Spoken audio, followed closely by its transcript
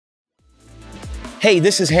Hey,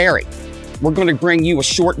 this is Harry. We're going to bring you a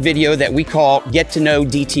short video that we call Get to Know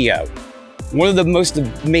DTO. One of the most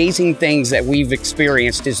amazing things that we've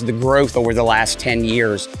experienced is the growth over the last 10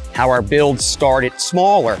 years, how our builds started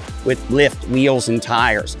smaller with lift, wheels, and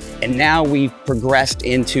tires. And now we've progressed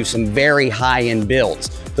into some very high-end builds.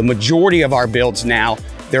 The majority of our builds now,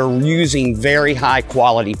 they're using very high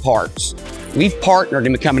quality parts. We've partnered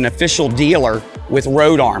and become an official dealer with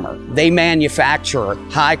Road Armor. They manufacture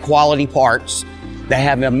high quality parts that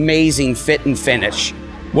have amazing fit and finish.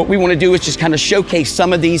 What we want to do is just kind of showcase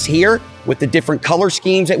some of these here with the different color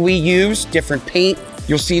schemes that we use, different paint.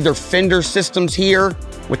 You'll see their fender systems here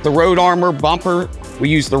with the Road Armor bumper. We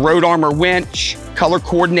use the Road Armor winch, color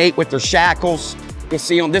coordinate with their shackles. You'll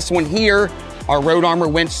see on this one here, our Road Armor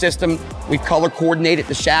winch system, we color coordinated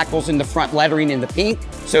the shackles and the front lettering in the pink.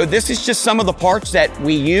 So this is just some of the parts that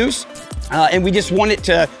we use. And we just wanted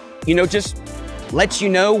to, just let you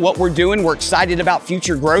know what we're doing. We're excited about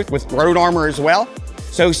future growth with Road Armor as well.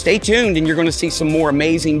 So stay tuned and you're gonna see some more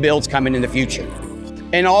amazing builds coming in the future.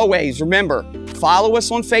 And always remember, follow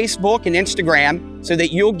us on Facebook and Instagram so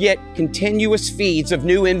that you'll get continuous feeds of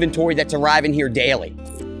new inventory that's arriving here daily.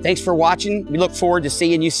 Thanks for watching. We look forward to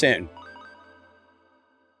seeing you soon.